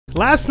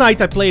Last night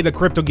I played a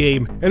crypto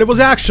game, and it was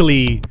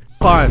actually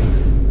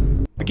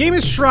fun. The game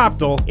is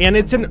Shrapnel, and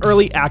it's in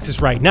early access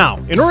right now.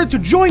 In order to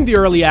join the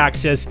early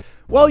access,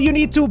 well, you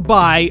need to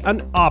buy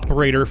an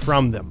operator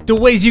from them. Two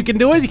ways you can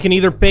do it. You can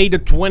either pay the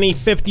 $20,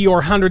 $50,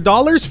 or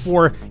 $100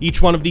 for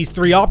each one of these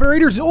 3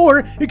 operators,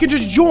 or you can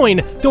just join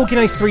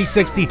Tokenize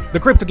 360, the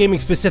crypto gaming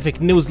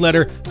specific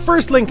newsletter.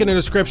 First link in the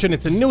description.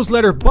 It's a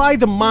newsletter by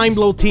the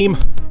Mindblow team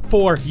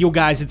for you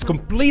guys. It's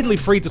completely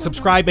free to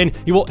subscribe in.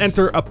 You will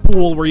enter a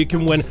pool where you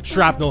can win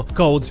Shrapnel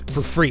codes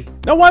for free.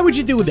 Now, why would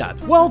you do that?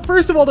 Well,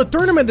 first of all, the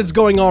tournament that's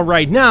going on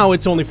right now,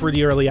 it's only for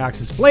the early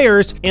access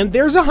players, and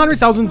there's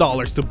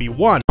 $100,000 to be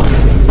won.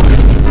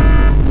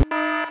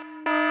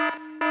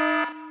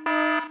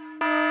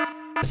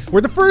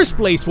 Where the first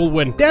place will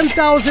win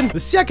 $10,000, the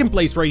second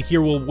place right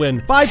here will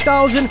win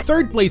 $5,000,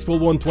 third place will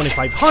win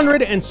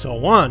 $2,500, and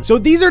so on. So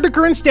these are the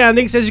current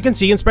standings. As you can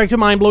see, Inspector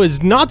Mindblow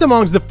is not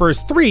amongst the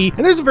first 3,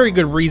 and there's a very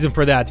good reason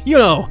for that. You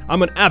know,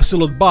 I'm an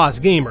absolute boss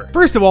gamer.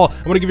 First of all,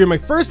 I'm gonna give you my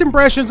first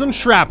impressions on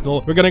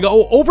Shrapnel. We're gonna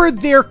go over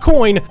their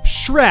coin,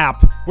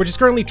 Shrap, which is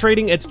currently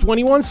trading at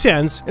 21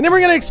 cents, and then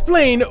we're gonna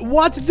explain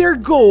what their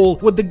goal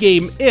with the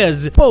game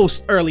is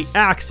post early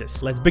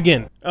access. Let's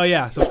begin. Oh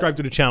yeah, subscribe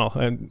to the channel.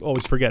 I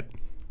always forget.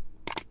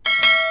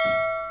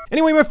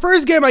 Anyway, my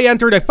first game I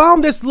entered, I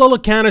found this little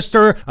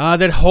canister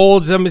that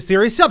holds a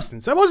mysterious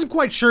substance. I wasn't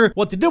quite sure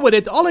what to do with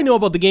it. All I know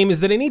about the game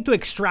is that I need to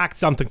extract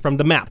something from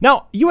the map.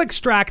 Now, you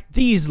extract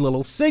these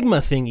little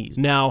Sigma thingies.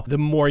 Now, the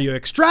more you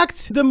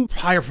extract, the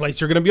higher place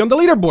you're gonna be on the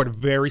leaderboard.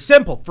 Very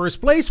simple. First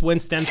place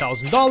wins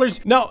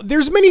 $10,000. Now,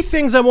 there's many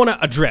things I want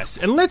to address,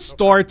 and let's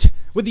start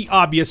with the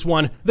obvious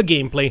one, the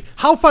gameplay.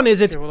 How fun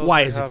is it?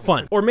 Why is it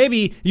fun? Or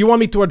maybe you want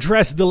me to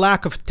address the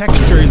lack of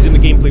textures in the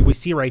gameplay we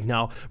see right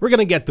now. We're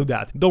gonna get to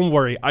that. Don't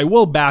worry, I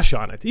will bash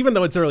on it. Even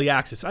though it's early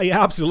access, I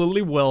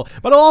absolutely will.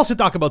 But I'll also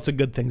talk about some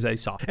good things I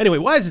saw. Anyway,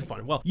 why is it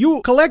fun? Well,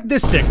 you collect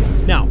this signal.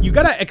 Now, you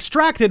gotta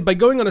extract it by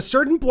going on a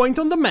certain point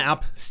on the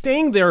map,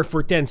 staying there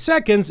for 10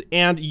 seconds,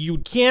 and you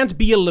can't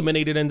be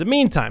eliminated in the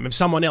meantime. If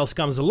someone else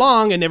comes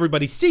along and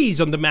everybody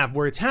sees on the map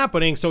where it's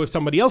happening, so if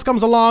somebody else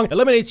comes along,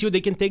 eliminates you, they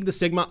can take the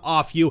Sigma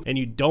off you and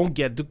you don't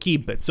get to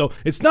keep it. So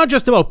it's not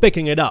just about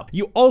picking it up,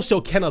 you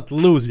also cannot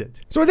lose it.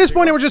 So at this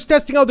point I was just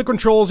testing out the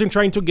controls and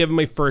trying to give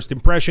my first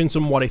impressions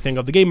on what I think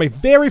of the game. My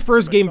very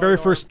first game, very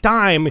first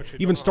time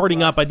even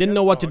starting up, I didn't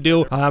know what to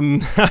do.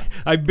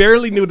 I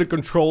barely knew the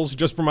controls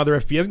just from other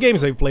FPS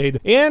games I've played,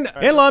 and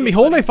lo and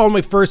behold, I found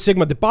my first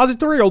Sigma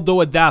depository,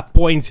 although at that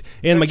point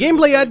in my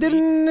gameplay I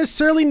didn't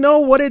necessarily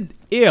know what it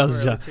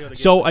is.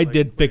 So I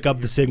did pick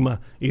up the Sigma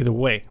either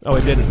way. Oh,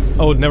 I didn't.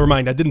 Oh, never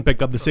mind. I didn't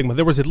pick up the Sigma.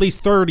 There was at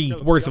least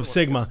 30 worth of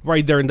Sigma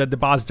right there in that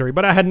depository,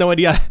 but I had no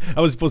idea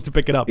I was supposed to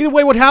pick it up. Either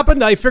way, what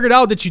happened, I figured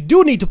out that you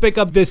do need to pick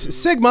up this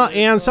Sigma,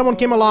 and someone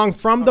came along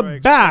from the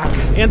back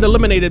and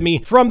eliminated me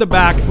from the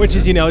back, which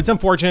is, you know, it's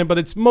unfortunate, but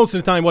it's most of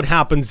the time what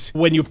happens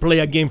when you play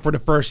a game for the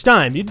first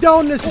time. You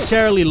don't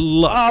necessarily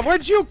look.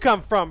 Where'd you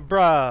come from,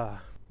 bruh?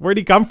 Where'd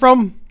he come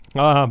from?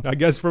 I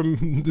guess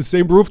from the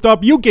same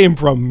rooftop you came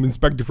from,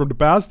 Inspector from the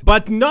past.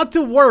 But not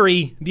to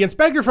worry, the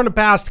Inspector from the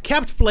past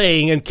kept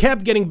playing and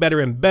kept getting better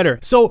and better.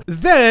 So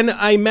then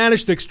I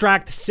managed to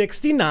extract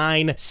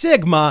 69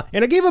 Sigma,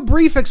 and I gave a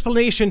brief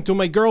explanation to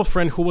my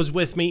girlfriend who was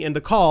with me in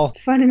the call.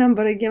 Funny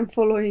number again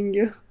following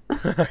you.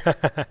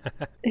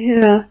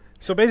 Yeah.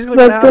 So basically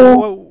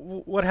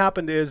what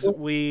happened is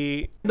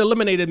we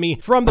eliminated me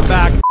from the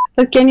back.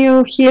 But can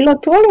you heal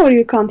at all, or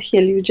you can't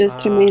heal? You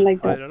just remain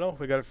like that? I don't know.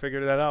 We gotta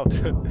figure that out.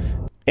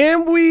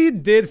 And we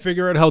did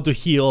figure out how to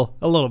heal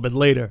a little bit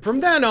later.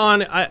 From then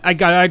on,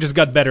 I just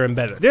got better and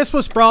better. This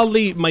was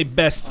probably my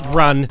best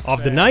run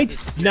of the night.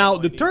 Now,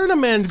 the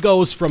tournament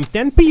goes from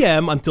 10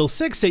 p.m. until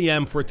 6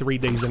 a.m. for 3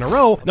 days in a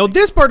row. Now,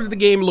 this part of the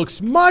game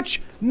looks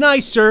much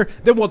nicer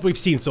than what we've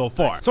seen so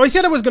far. So I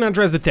said I was gonna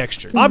address the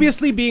texture.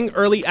 Obviously, being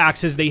early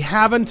access, they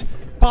haven't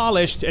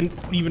polished and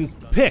even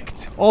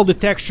picked all the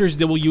textures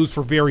they will use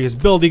for various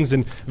buildings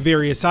and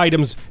various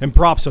items and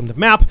props on the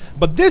map,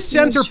 but this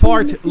center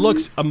part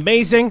looks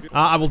amazing.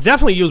 I will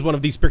definitely use one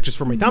of these pictures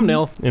for my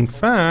thumbnail. In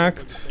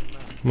fact,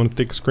 I'm gonna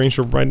take a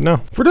screenshot right now.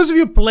 For those of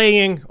you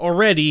playing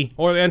already,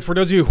 and for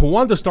those of you who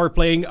want to start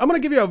playing, I'm gonna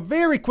give you a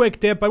very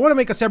quick tip. I want to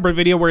make a separate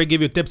video where I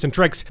give you tips and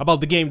tricks about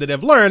the game that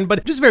I've learned,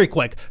 but just very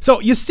quick. So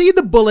you see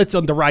the bullets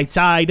on the right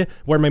side,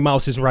 where my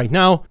mouse is right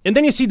now, and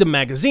then you see the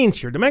magazines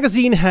here. The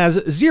magazine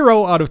has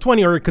 0 out of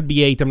 20, or it could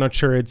be 8, I'm not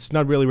sure. It's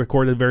not really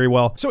recorded very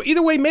well. So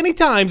either way, many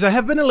times I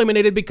have been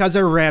eliminated because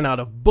I ran out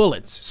of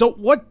bullets. So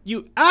what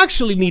you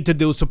actually need to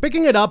do, so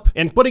picking it up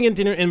and putting it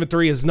in your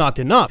inventory is not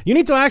enough. You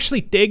need to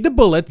actually take the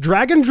bullet,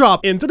 drag and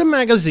drop into the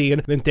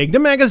magazine, then take the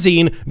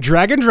magazine,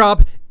 drag and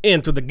drop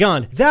into the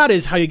gun. That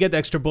is how you get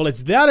extra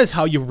bullets. That is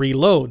how you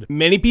reload.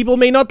 Many people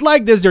may not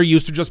like this. They're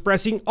used to just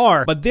pressing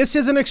R, but this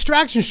is an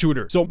extraction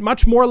shooter, so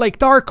much more like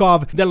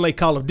Tarkov than like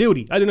Call of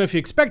Duty. I don't know if you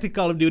expected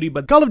Call of Duty,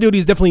 but Call of Duty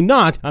is definitely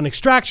not an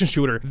extraction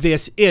shooter.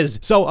 This is.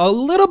 So a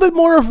little bit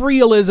more of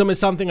realism is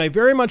something I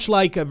very much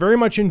like, very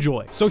much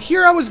enjoy. So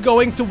here I was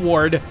going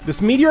toward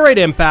this meteorite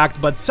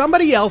impact, but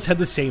somebody else had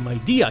the same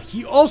idea.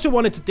 He also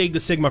wanted to take the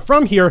Sigma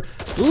from here.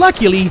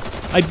 Luckily,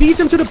 I beat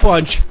him to the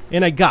punch,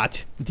 and I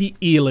got the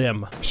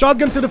elim.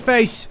 Shotgun to the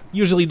face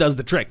usually does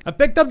the trick. I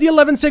picked up the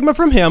 11 Sigma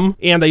from him,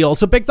 and I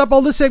also picked up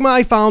all the Sigma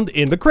I found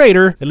in the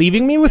crater,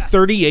 leaving me with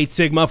 38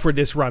 Sigma for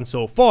this run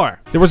so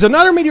far. There was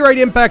another meteorite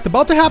impact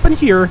about to happen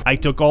here. I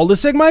took all the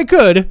Sigma I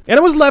could, and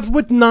I was left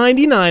with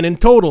 99 in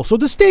total, so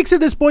the stakes at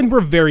this point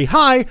were very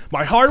high.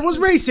 My heart was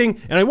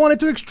racing, and I wanted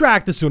to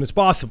extract as soon as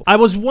possible. I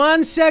was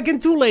 1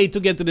 second too late to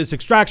get to this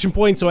extraction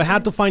point, so I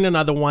had to find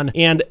another one,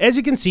 and as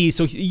you can see,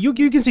 so you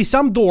can see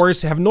some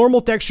doors have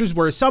normal textures,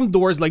 whereas some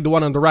doors, like the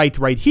one on the right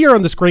here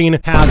on the screen,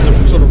 has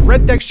a sort of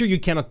red texture you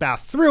cannot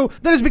pass through.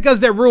 That is because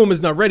their room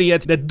is not ready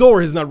yet, that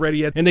door is not ready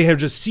yet, and they have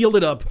just sealed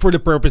it up for the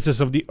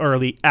purposes of the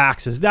early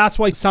access. That's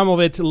why some of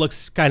it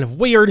looks kind of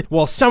weird,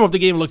 while some of the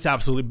game looks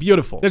absolutely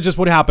beautiful. That's just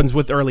what happens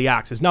with early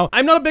access. Now,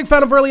 I'm not a big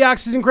fan of early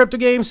access in crypto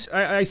games.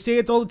 I say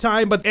it all the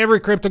time, but every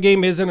crypto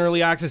game is in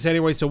early access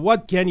anyway, so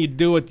what can you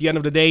do at the end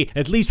of the day?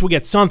 At least we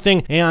get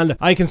something, and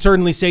I can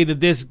certainly say that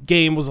this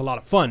game was a lot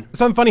of fun.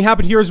 Something funny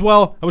happened here as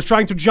well. I was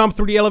trying to jump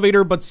through the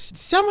elevator, but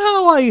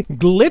somehow I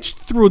glitched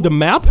through the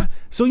map.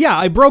 So yeah,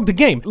 I broke the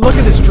game. Look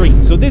at this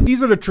tree. So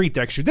these are the tree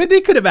textures.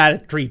 They could have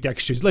added tree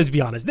textures, let's be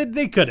honest.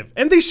 They could have.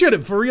 And they should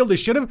have. For real, they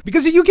should have.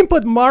 Because you can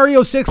put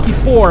Mario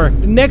 64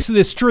 next to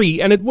this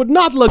tree and it would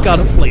not look out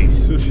of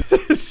place.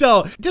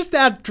 So just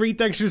add tree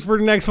textures for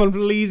the next one,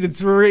 please.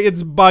 It's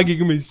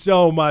bugging me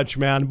so much,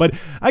 man. But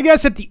I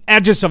guess at the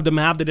edges of the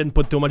map, they didn't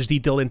put too much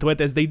detail into it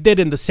as they did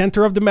in the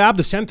center of the map.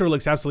 The center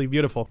looks absolutely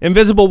beautiful.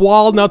 Invisible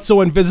wall, not so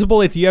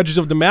invisible at the edges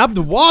of the map.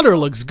 The water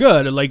looks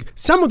good. Like,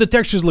 some of the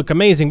textures look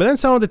amazing, but then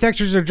some of the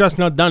textures are just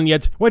not done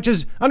yet, which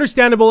is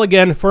understandable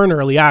again for an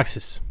early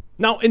access.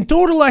 Now, in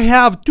total, I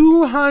have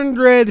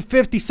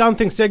 250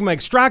 something Sigma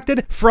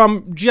extracted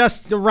from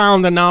just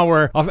around an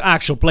hour of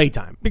actual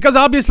playtime. Because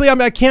obviously,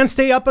 I can't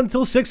stay up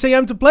until 6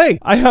 a.m. to play.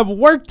 I have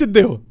work to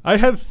do. I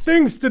have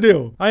things to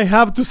do. I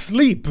have to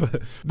sleep.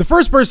 The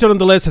first person on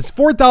the list has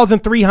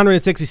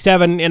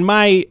 4,367, and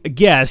my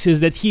guess is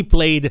that he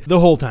played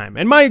the whole time.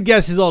 And my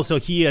guess is also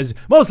he is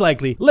most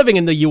likely living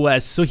in the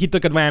US, so he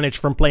took advantage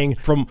from playing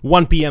from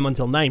 1 p.m.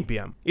 until 9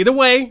 p.m. Either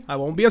way, I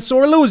won't be a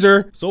sore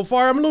loser. So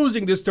far, I'm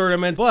losing this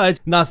tournament, but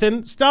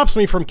nothing stops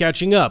me from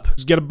catching up.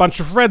 Just get a bunch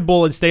of Red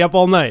Bull and stay up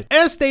all night.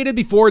 As stated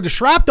before, the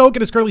Shrapnel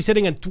token is currently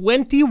sitting at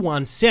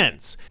 21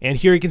 cents. And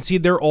here you can see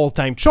their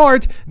all-time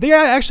chart. They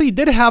actually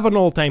did have an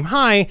all-time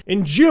high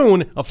in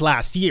June of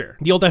last year.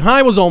 The all-time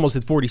high was almost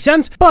at 40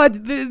 cents,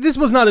 but this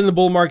was not in the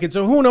bull market,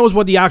 so who knows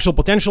what the actual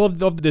potential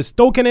of this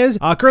token is.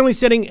 Currently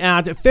sitting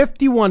at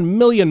 51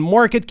 million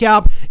market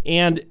cap,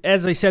 and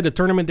as I said, the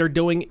tournament they're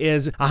doing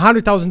is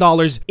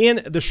 $100,000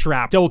 in the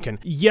Shrapnel token.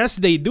 Yes,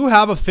 they do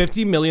have a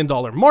 $50 million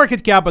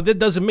market cap, but that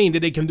doesn't mean that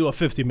they can do a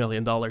 $50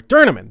 million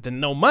tournament. Then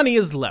no money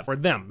is left for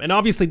them. And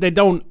obviously, they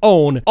don't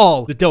own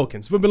all the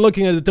tokens. We've been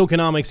looking at the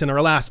tokenomics in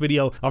our last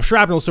video of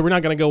Shrapnel, so we're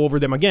not going to go over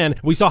them again.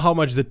 We saw how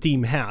much the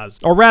team has,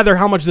 or rather,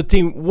 how much the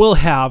team will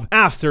have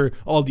after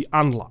all the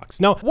unlocks.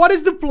 Now, what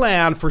is the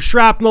plan for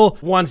Shrapnel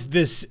once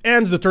this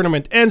ends, the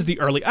tournament ends, the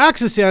early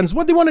access ends?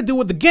 What they want to do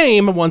with the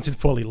game once it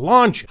fully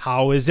launches?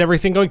 How is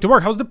everything going to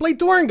work? How's the play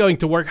to earn going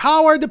to work?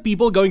 How are the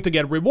people going to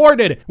get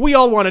rewarded? We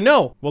all want to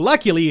know. Well,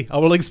 luckily, I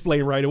will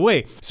explain right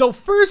away. So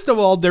first of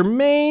all, their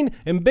main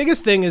and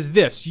biggest thing is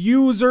this: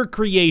 user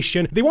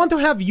creation. They want to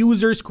have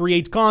users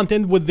create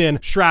content within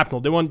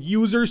Shrapnel. They want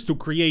users to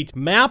create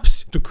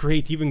maps, to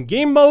create even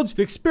game modes,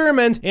 to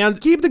experiment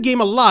and keep the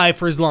game alive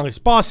for as long as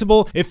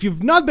possible. If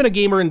you've not been a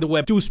gamer in the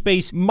Web 2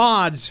 space,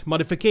 mods,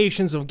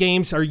 modifications of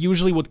games are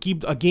usually what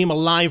keep a game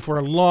alive for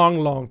a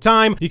long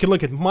time. You can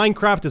look at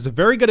Minecraft as a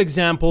very good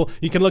example.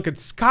 You can look at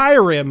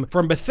Skyrim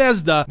from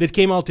Bethesda that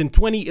came out in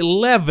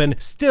 2011,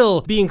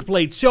 still being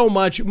played so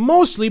much,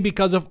 mostly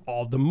because of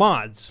all the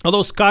mods.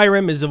 Although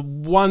Skyrim is a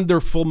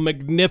wonderful,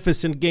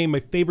 magnificent game, my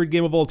favorite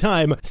game of all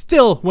time,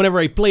 still, whenever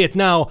I play it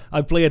now,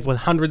 I play it with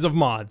hundreds of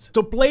mods.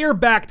 So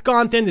player-backed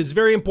content is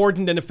very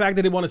important, and the fact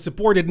that they want to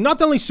support it,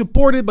 not only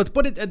support it, but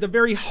put it at the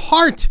very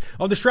heart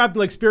of the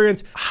Shrapnel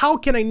experience, how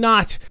can I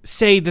not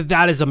say that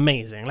that is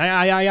amazing?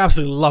 I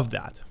absolutely love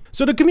that.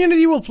 So the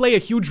community will play a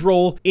huge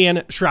role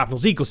in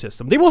Shrapnel's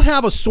ecosystem. They will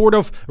have a sort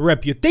of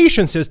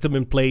reputation system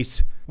in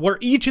place where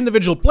each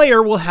individual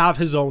player will have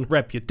his own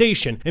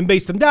reputation. And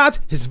based on that,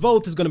 his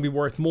vote is going to be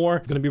worth more,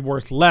 going to be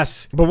worth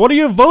less. But what do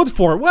you vote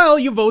for? Well,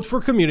 you vote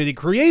for community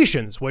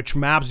creations. Which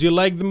maps do you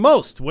like the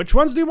most? Which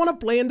ones do you want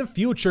to play in the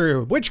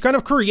future? Which kind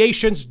of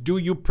creations do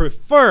you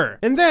prefer?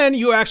 And then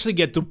you actually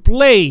get to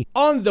play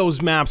on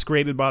those maps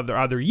created by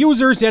other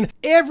users, and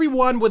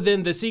everyone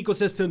within this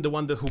ecosystem, the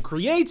one who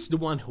creates, the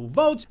one who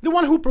votes, the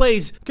one who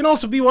plays, can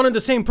also be one and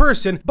the same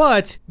person,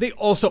 but they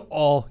also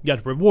all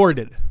get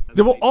rewarded.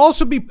 There will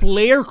also be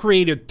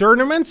player-created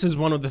tournaments, is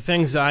one of the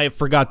things I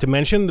forgot to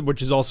mention,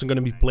 which is also going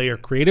to be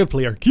player-created,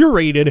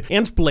 player-curated,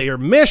 and player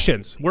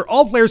missions, where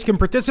all players can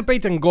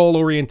participate in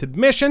goal-oriented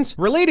missions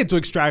related to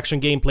extraction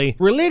gameplay,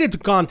 related to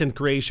content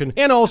creation,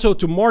 and also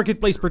to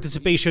marketplace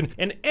participation,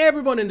 and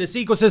everyone in this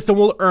ecosystem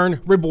will earn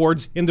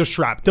rewards in the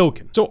Shrap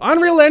token. So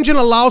Unreal Engine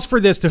allows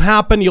for this to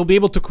happen. You'll be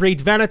able to create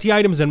vanity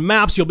items and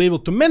maps, you'll be able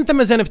to mint them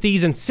as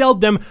NFTs and sell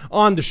them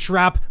on the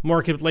Shrap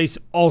marketplace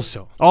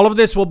also. All of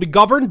this will be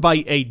governed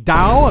by a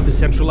DAO, a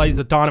decentralized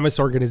autonomous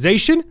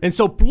organization, and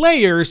so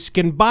players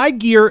can buy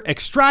gear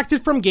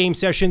extracted from game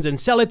sessions and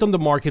sell it on the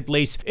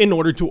marketplace in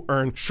order to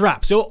earn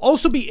Shrap. So you'll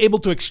also be able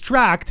to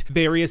extract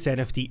various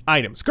NFT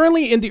items.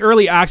 Currently in the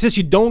early access,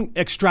 you don't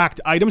extract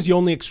items, you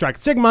only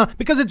extract Sigma,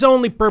 because it's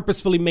only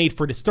purposefully made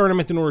for this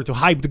tournament in order to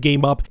hype the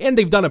game up, and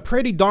they've done a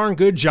pretty darn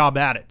good job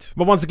at it.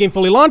 But once the game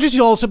fully launches,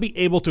 you'll also be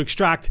able to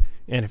extract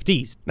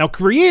NFTs. Now,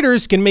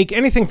 creators can make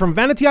anything from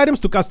vanity items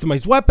to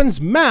customized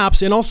weapons,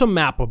 maps, and also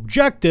map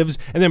objectives,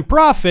 and then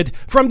profit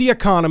from the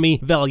economy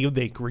value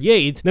they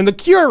create. Then the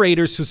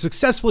curators who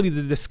successfully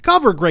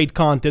discover great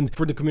content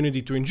for the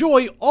community to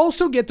enjoy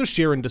also get to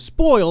share in the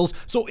spoils.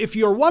 So if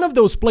you're one of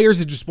those players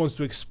that just wants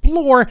to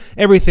explore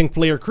everything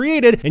player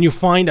created and you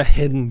find a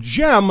hidden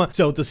gem,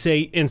 so to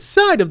say,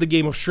 inside of the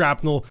game of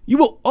Shrapnel, you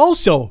will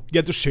also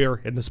get to share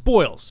in the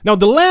spoils. Now,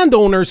 the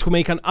landowners who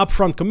make an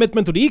upfront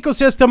commitment to the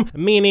ecosystem,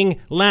 meaning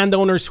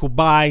landowners who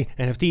buy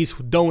NFTs,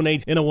 who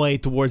donate in a way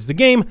towards the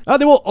game,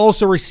 they will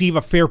also receive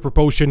a fair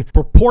proportion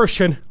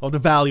of the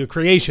value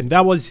creation.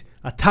 That was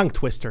a tongue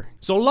twister.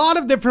 So a lot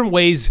of different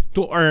ways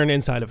to earn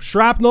inside of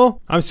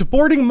Shrapnel. I'm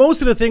supporting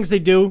most of the things they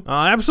do.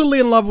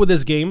 Absolutely in love with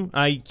this game.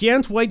 I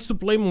can't wait to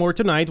play more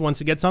tonight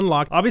once it gets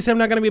unlocked. Obviously, I'm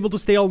not going to be able to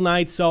stay all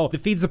night, so it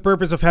defeats the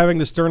purpose of having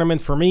this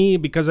tournament for me,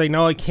 because I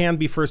know I can't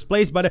be first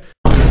place, but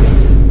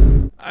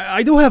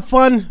I do have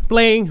fun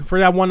playing for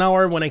that 1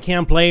 hour when I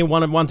can't play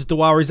 1 to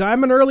 2 hours.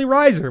 I'm an early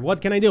riser. What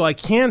can I do? I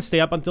can't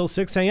stay up until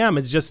 6 a.m.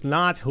 It's just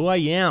not who I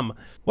am.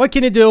 What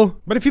can you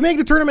do? But if you make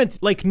the tournament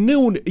like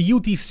noon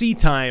UTC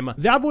time,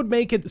 that would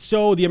make it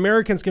so the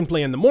Americans can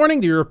play in the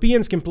morning, the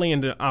Europeans can play in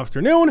the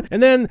afternoon,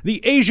 and then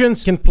the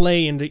Asians can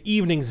play in the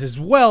evenings as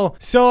well.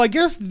 So I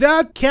guess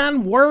that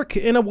can work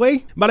in a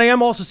way. But I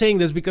am also saying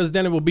this because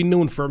then it will be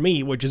noon for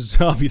me, which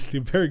is obviously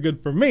very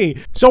good for me.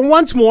 So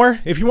once more,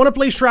 if you want to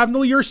play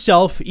Shrapnel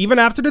yourself, even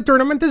after the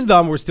tournament is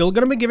done, we're still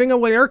going to be giving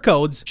away our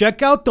codes.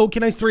 Check out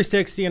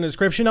Tokenize360 in the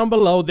description down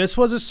below. This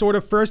was a sort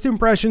of first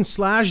impression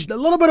slash a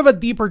little bit of a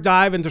deeper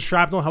dive into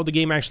Shrapnel, how the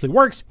game actually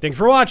works. Thanks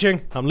for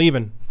watching. I'm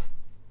leaving.